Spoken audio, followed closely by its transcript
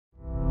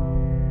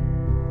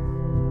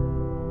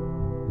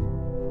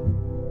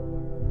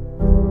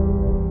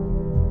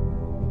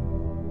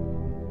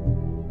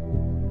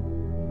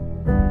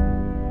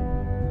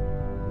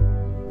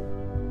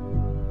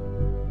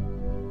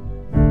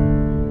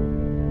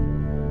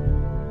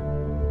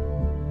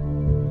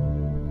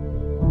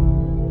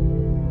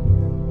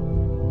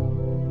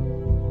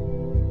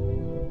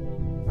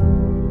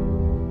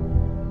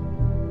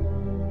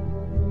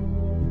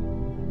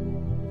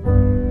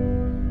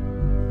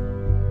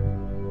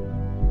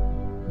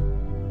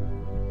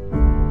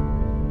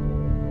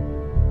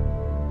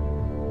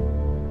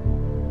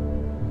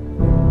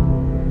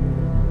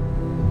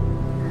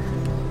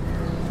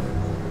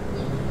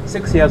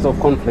6 years of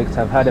conflict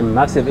have had a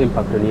massive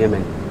impact on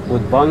Yemen,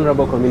 with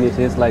vulnerable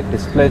communities like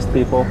displaced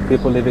people,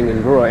 people living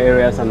in rural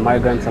areas, and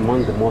migrants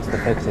among the most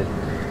affected.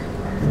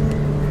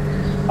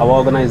 Our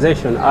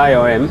organization,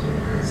 IOM,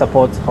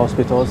 supports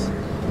hospitals,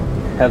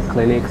 health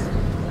clinics,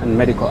 and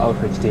medical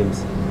outreach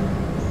teams.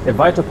 A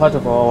vital part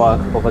of our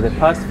work over the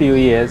past few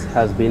years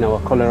has been our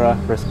cholera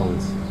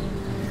response.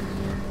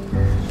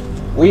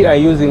 We are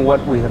using what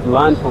we have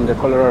learned from the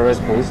cholera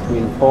response to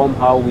inform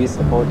how we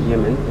support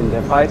Yemen in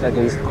their fight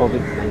against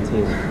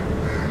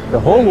COVID-19. The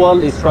whole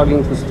world is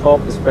struggling to stop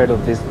the spread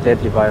of this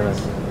deadly virus.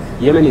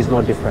 Yemen is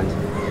no different.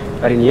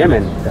 But in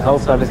Yemen, the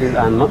health services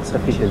are not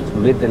sufficient to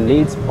meet the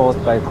needs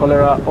posed by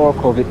cholera or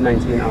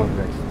COVID-19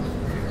 outbreak.